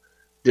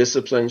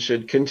 Discipline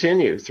should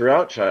continue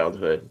throughout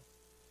childhood,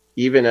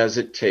 even as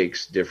it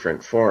takes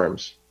different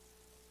forms.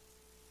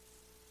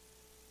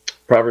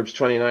 Proverbs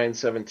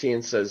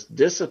 29:17 says,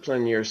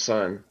 discipline your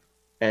son,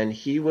 and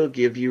he will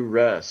give you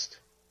rest.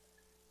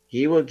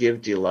 He will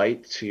give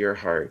delight to your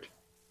heart.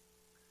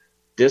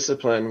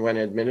 Discipline, when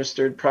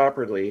administered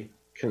properly,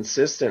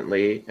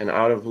 consistently, and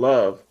out of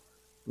love,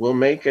 will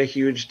make a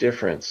huge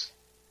difference.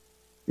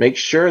 Make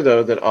sure,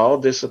 though, that all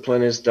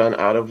discipline is done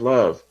out of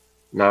love,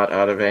 not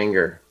out of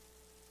anger.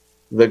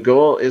 The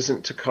goal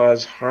isn't to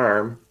cause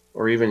harm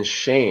or even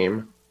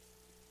shame,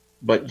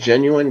 but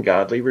genuine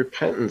godly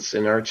repentance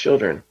in our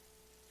children.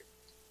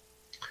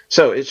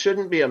 So it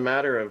shouldn't be a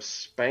matter of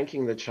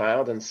spanking the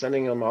child and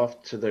sending them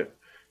off to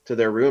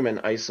their room in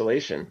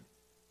isolation.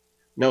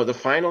 No, the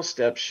final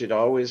step should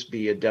always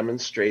be a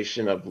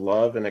demonstration of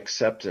love and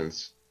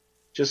acceptance,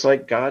 just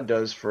like God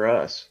does for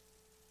us.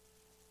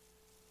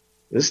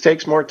 This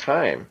takes more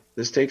time.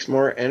 This takes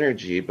more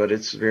energy, but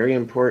it's very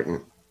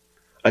important.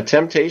 A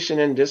temptation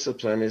in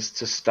discipline is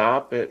to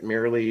stop at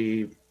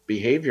merely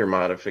behavior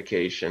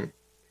modification.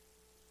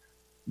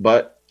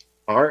 But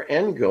our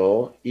end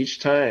goal each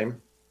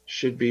time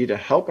should be to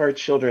help our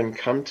children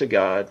come to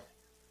God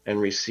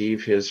and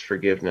receive his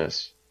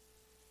forgiveness.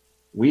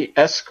 We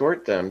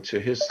escort them to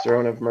his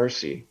throne of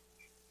mercy.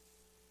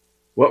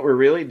 What we're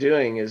really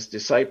doing is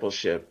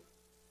discipleship,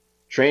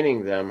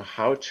 training them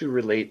how to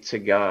relate to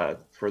God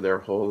for their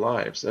whole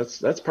lives.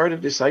 That's part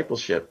of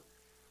discipleship.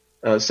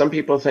 Some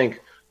people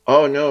think,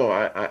 oh no,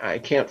 I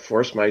can't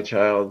force my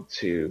child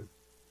to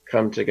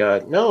come to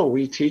God. No,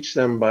 we teach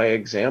them by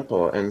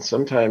example. And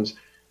sometimes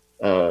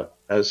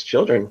as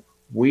children,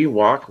 we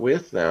walk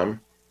with them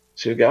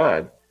to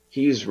God.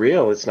 He's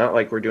real. It's not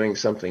like we're doing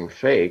something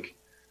fake,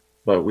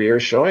 but we are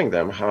showing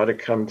them how to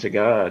come to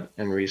God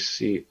and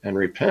receive and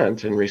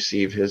repent and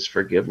receive his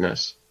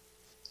forgiveness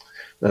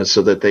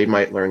so that they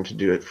might learn to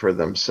do it for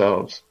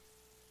themselves.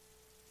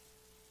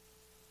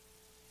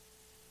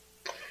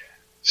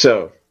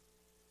 So,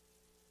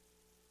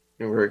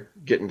 and we're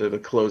getting to the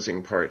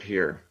closing part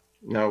here.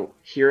 Now,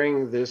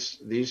 hearing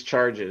these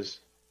charges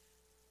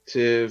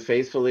to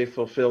faithfully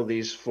fulfill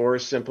these 4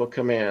 simple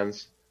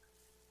commands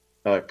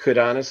could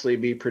honestly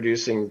be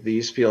producing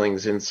these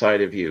feelings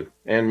inside of you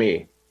and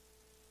me.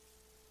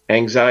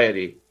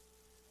 Anxiety,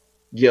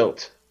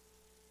 guilt,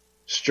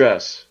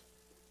 stress,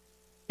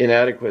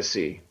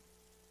 inadequacy,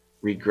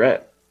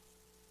 regret,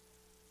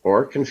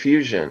 or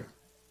confusion.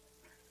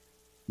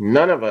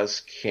 None of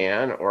us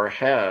can or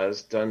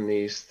has done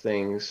these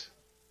things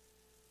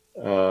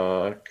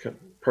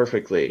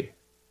perfectly,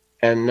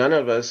 and none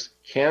of us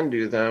can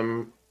do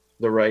them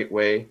the right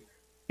way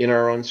in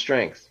our own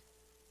strength.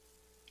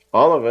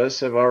 All of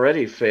us have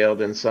already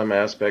failed in some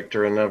aspect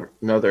or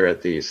another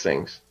at these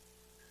things.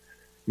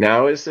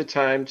 Now is the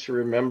time to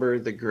remember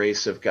the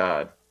grace of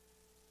God,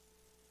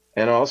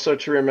 and also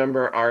to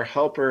remember our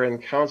helper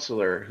and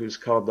counselor, who's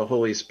called the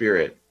Holy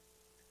Spirit.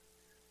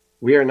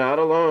 We are not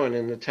alone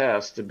in the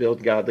task to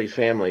build godly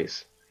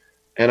families,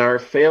 and our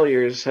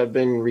failures have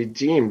been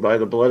redeemed by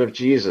the blood of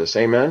Jesus.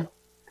 Amen?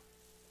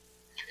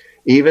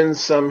 Even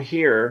some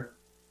here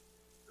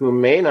who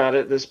may not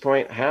at this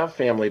point have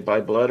family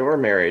by blood or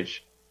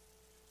marriage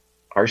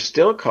are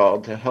still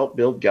called to help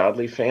build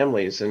godly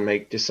families and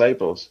make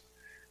disciples,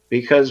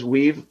 because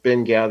we've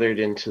been gathered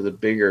into the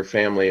bigger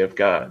family of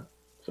God.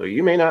 So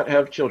you may not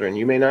have children.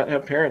 You may not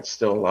have parents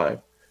still alive.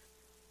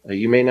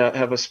 You may not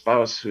have a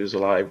spouse who's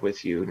alive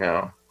with you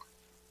now.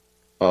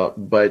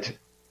 But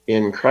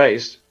in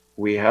Christ,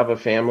 we have a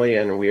family,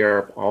 and we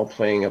are all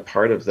playing a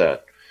part of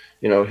that.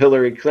 You know,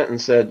 Hillary Clinton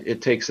said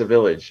it takes a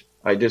village.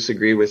 I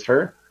disagree with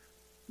her,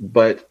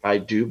 but I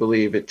do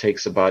believe it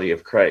takes a body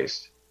of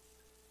Christ.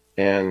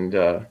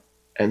 And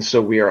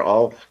so we are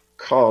all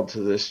called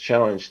to this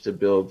challenge to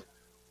build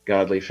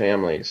godly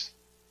families.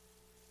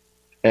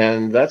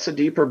 And that's a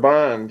deeper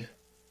bond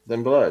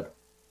than blood.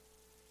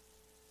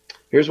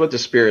 Here's what the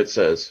Spirit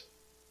says.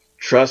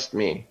 Trust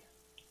me,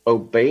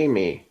 obey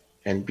me,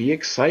 and be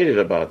excited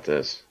about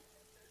this.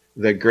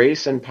 The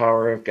grace and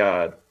power of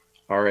God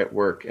are at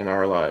work in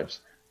our lives.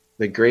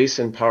 The grace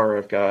and power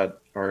of God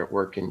are at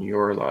work in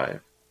your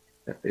life.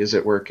 Is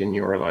at work in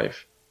your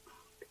life.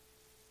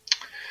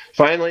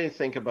 Finally,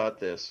 think about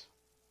this.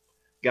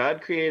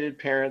 God created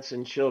parents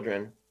and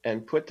children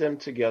and put them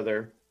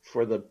together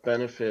for the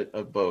benefit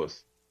of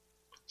both.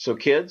 So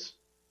kids,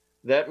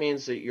 that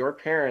means that your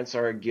parents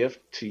are a gift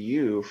to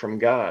you from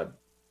God.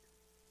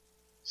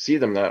 See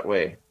them that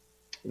way.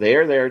 They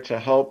are there to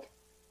help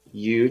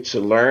you to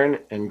learn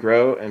and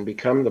grow and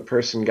become the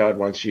person God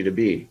wants you to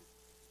be.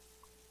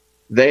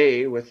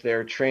 They, with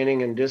their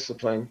training and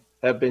discipline,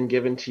 have been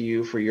given to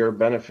you for your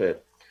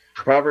benefit.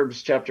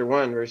 Proverbs chapter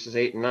 1, verses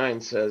 8 and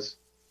 9 says,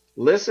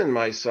 Listen,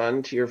 my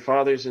son, to your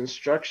father's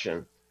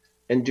instruction,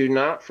 and do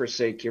not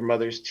forsake your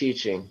mother's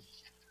teaching.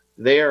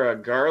 They are a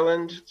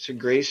garland to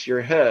grace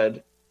your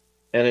head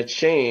and a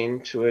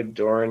chain to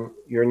adorn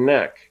your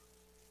neck.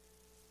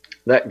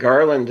 That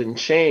garland and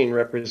chain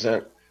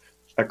represent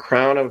a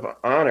crown of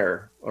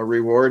honor, a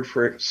reward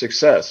for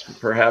success,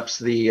 perhaps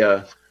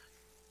the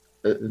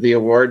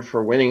award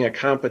for winning a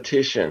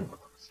competition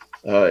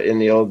in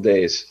the old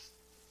days.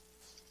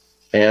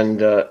 And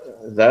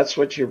that's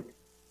what your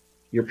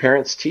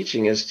parents'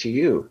 teaching is to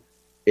you.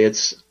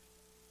 It's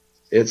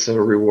a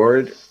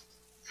reward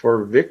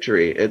for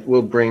victory. It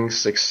will bring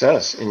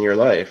success in your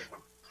life.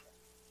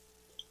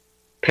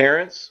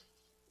 Parents,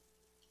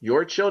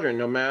 your children,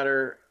 no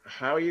matter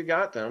how you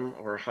got them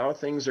or how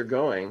things are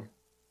going,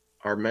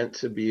 are meant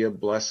to be a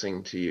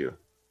blessing to you.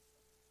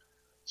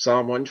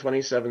 Psalm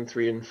 127,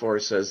 3 and 4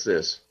 says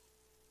this,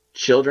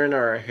 Children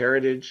are a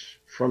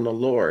heritage from the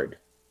Lord.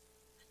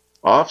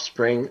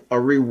 Offspring, a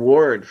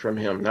reward from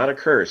him, not a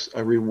curse,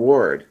 a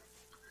reward.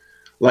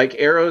 Like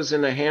arrows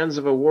in the hands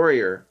of a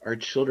warrior are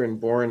children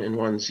born in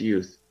one's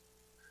youth.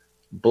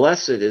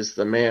 Blessed is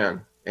the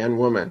man and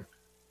woman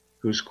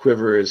whose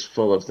quiver is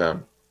full of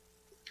them.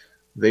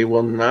 They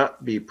will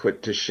not be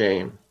put to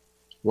shame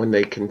when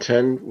they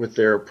contend with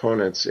their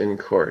opponents in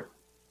court.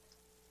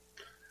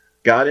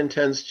 God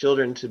intends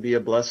children to be a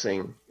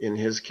blessing in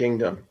his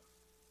kingdom.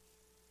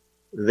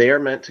 They are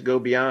meant to go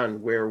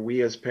beyond where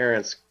we as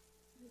parents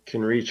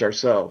can reach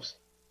ourselves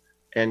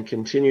and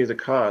continue the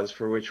cause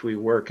for which we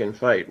work and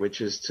fight,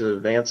 which is to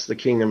advance the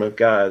kingdom of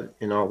God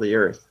in all the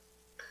earth.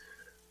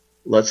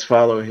 Let's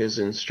follow his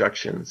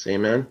instructions.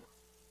 Amen.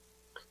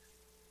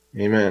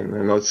 Amen.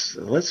 And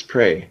let's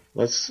pray.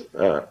 Let's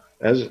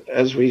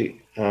as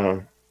we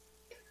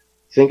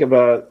think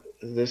about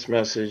this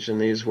message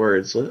and these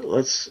words,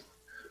 let's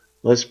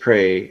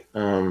pray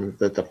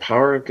that the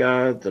power of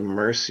God, the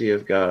mercy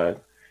of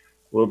God,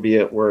 will be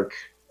at work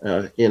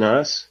in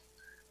us,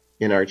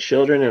 in our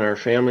children, in our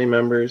family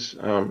members.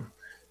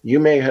 You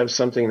may have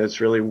something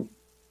that's really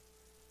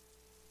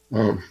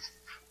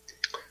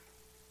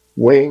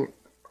weighing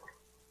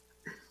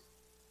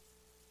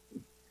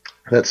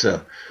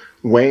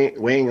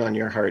on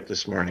your heart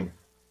this morning.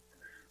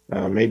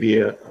 Maybe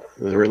the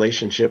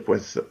relationship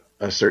with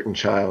a certain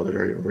child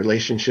or a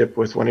relationship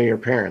with one of your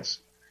parents.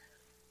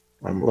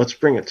 Let's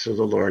bring it to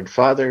the Lord.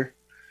 Father,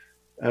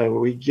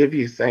 we give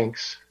you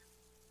thanks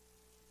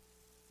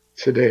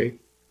today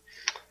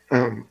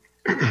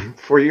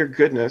for your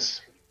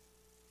goodness.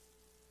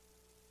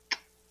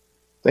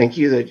 Thank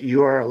you that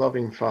you are a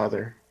loving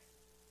Father.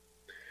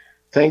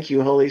 Thank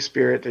you, Holy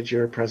Spirit, that you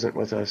are present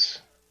with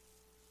us.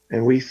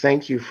 And we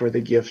thank you for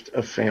the gift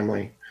of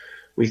family.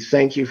 We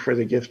thank you for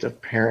the gift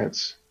of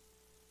parents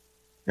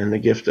and the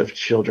gift of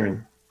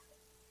children,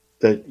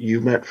 that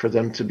you meant for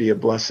them to be a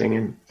blessing.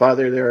 And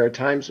Father, there are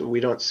times when we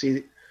don't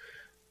see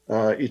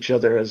each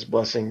other as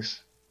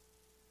blessings.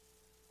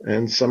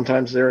 And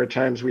sometimes there are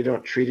times we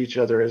don't treat each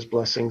other as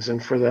blessings.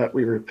 And for that,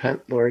 we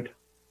repent, Lord.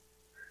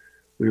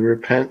 We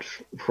repent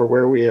for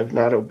where we have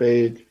not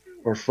obeyed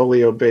or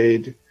fully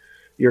obeyed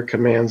your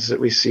commands that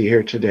we see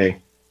here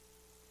today.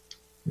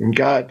 And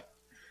God,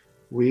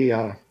 we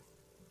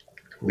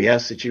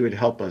ask that you would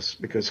help us,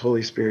 because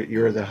Holy Spirit,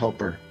 you are the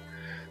helper.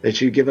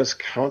 That you give us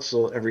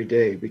counsel every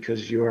day,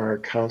 because you are our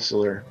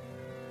counselor.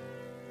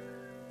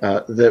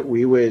 That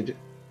we would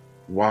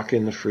walk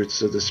in the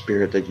fruits of the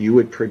Spirit, that you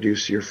would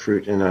produce your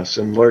fruit in us.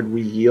 And Lord,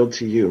 we yield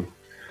to you.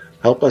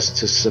 Help us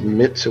to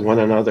submit to one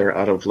another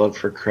out of love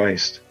for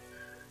Christ.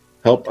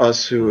 Help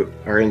us who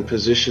are in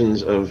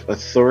positions of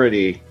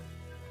authority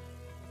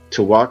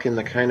to walk in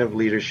the kind of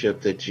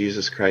leadership that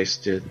Jesus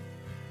Christ did,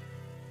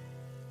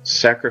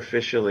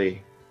 sacrificially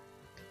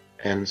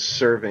and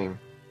serving,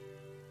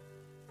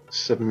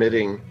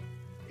 submitting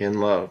in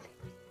love.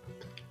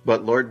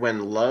 But Lord,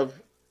 when love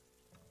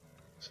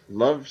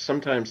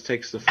sometimes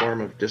takes the form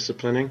of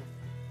disciplining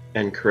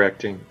and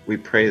correcting, we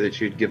pray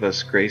that you'd give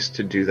us grace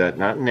to do that,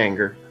 not in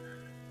anger,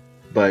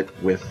 but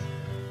with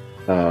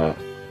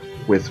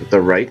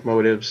the right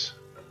motives,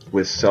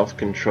 with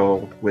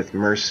self-control, with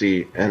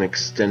mercy, and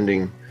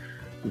extending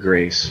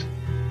grace.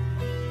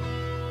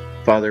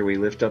 Father, we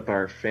lift up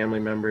our family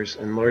members,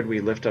 and Lord, we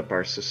lift up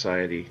our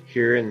society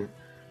here in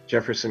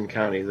Jefferson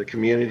County, the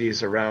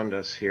communities around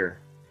us here,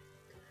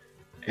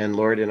 and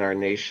Lord, in our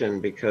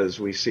nation, because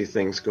we see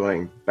things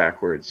going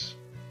backwards.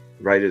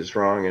 Right is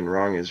wrong and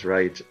wrong is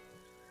right.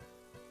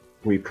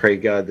 We pray,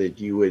 God, that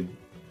you would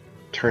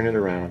turn it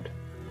around,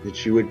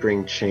 that you would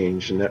bring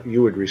change, and that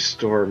you would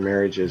restore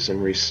marriages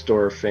and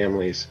restore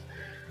families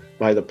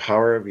by the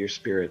power of your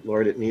Spirit.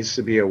 Lord, it needs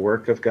to be a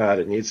work of God.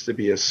 It needs to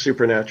be a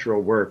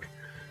supernatural work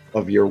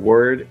of your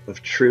word,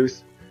 of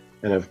truth,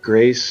 and of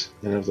grace,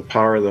 and of the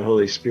power of the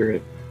Holy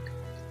Spirit.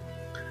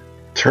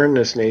 Turn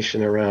this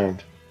nation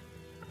around.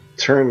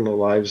 Turn the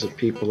lives of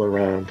people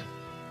around,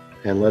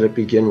 and let it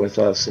begin with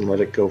us, and let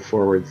it go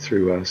forward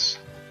through us.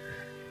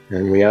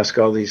 And we ask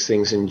all these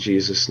things in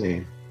Jesus'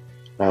 name.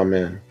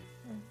 Amen.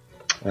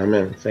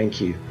 Amen.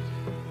 Thank you.